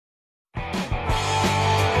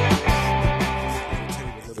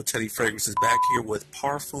Teddy Fragrances back here with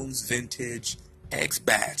Parfums Vintage X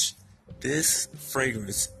Batch. This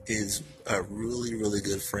fragrance is a really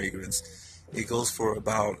good fragrance. It goes for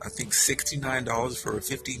about, I think, $69 for a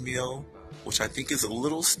 50 ml, which I think is a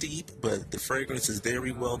little steep, but the fragrance is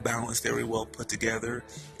very well balanced, very well put together.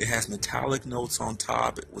 It has metallic notes on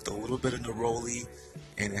top with a little bit of neroli,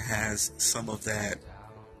 and it has some of that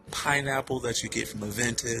pineapple that you get from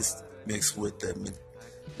Aventus mixed with the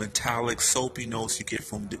metallic soapy notes you get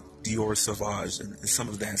from Dior Sauvage, and some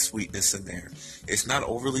of that sweetness in there. It's not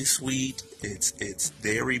overly sweet. It's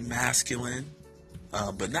very masculine,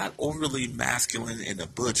 but not overly masculine in a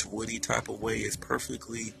butch woody type of way. It's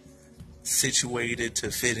perfectly situated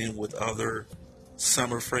to fit in with other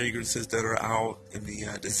summer fragrances that are out in the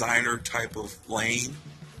designer type of lane.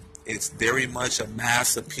 It's very much a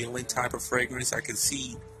mass appealing type of fragrance. I can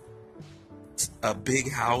see a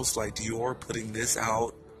big house like Dior putting this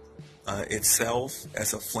out itself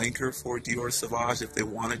as a flanker for Dior Sauvage if they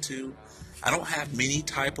wanted to. I don't have many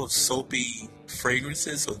type of soapy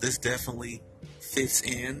fragrances, so this definitely fits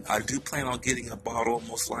in. I do plan on getting a bottle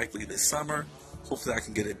most likely this summer. Hopefully I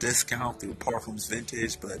can get a discount through Parfums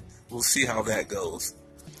Vintage, but we'll see how that goes.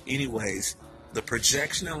 Anyways, the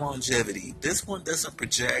projection and longevity. This one doesn't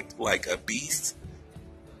project like a beast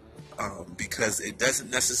because it doesn't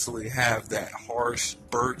necessarily have that harsh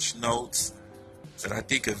birch notes that I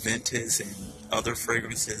think Aventus and other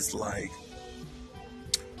fragrances like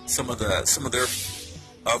some of their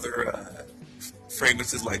other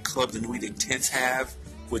fragrances like Club de Nuit Intense have,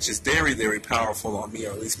 which is very powerful on me,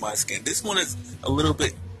 or at least my skin. This one is a little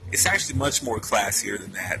bit, it's actually much more classier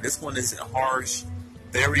than that. This one isn't harsh,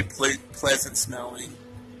 very pleasant smelling.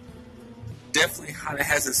 Definitely kind of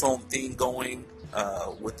has its own thing going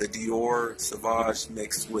with the Dior Sauvage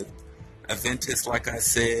mixed with Aventus, like I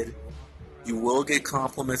said. You will get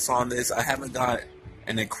compliments on this. I haven't got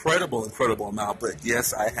an incredible amount, but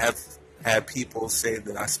yes, I have had people say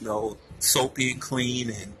that I smell soapy and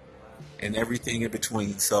clean and everything in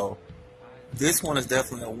between. So this one is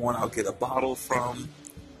definitely a one I'll get a bottle from.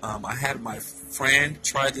 I had my friend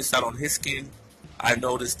try this out on his skin. I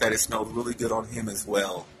noticed that it smelled really good on him as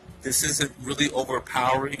well. This isn't really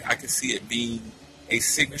overpowering. I can see it being a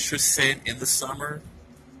signature scent in the summer.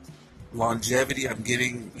 Longevity, I'm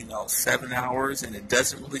getting 7 hours, and it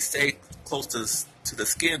doesn't really stay close to the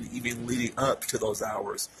skin even leading up to those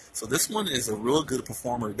hours. So this one is a real good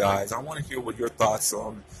performer, guys. I want to hear what your thoughts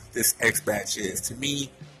on this X Batch is. To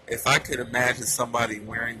me, if I could imagine somebody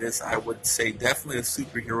wearing this, I would say definitely a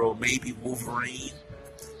superhero, maybe Wolverine.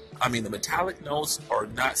 I mean, the metallic notes are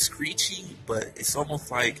not screechy, but it's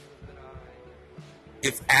almost like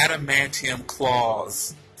if adamantium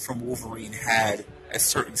claws from Wolverine had a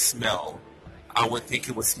certain smell, I would think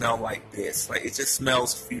it would smell like this. Like, it just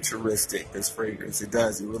smells futuristic, this fragrance. It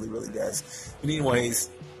does. It really does. But anyways,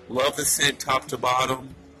 love the scent top to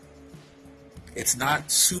bottom. It's not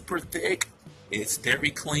super thick. It's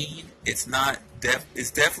very clean. It's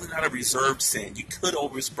definitely not a reserved scent. You could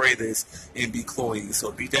overspray this and be cloying,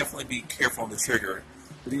 so definitely be careful on the trigger.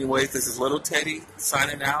 But anyways, this is Little Teddy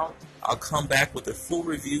signing out. I'll come back with a full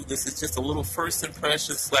review. This is just a little first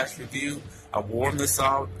impression / review. I warmed this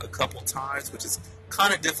out a couple times, which is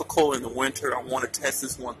kind of difficult in the winter. I want to test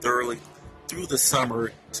this one thoroughly through the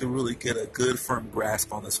summer to really get a good firm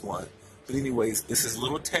grasp on this one. But anyways, this is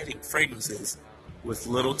Little Teddy Fragrances with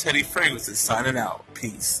Little Teddy Fragrances signing out.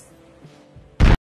 Peace.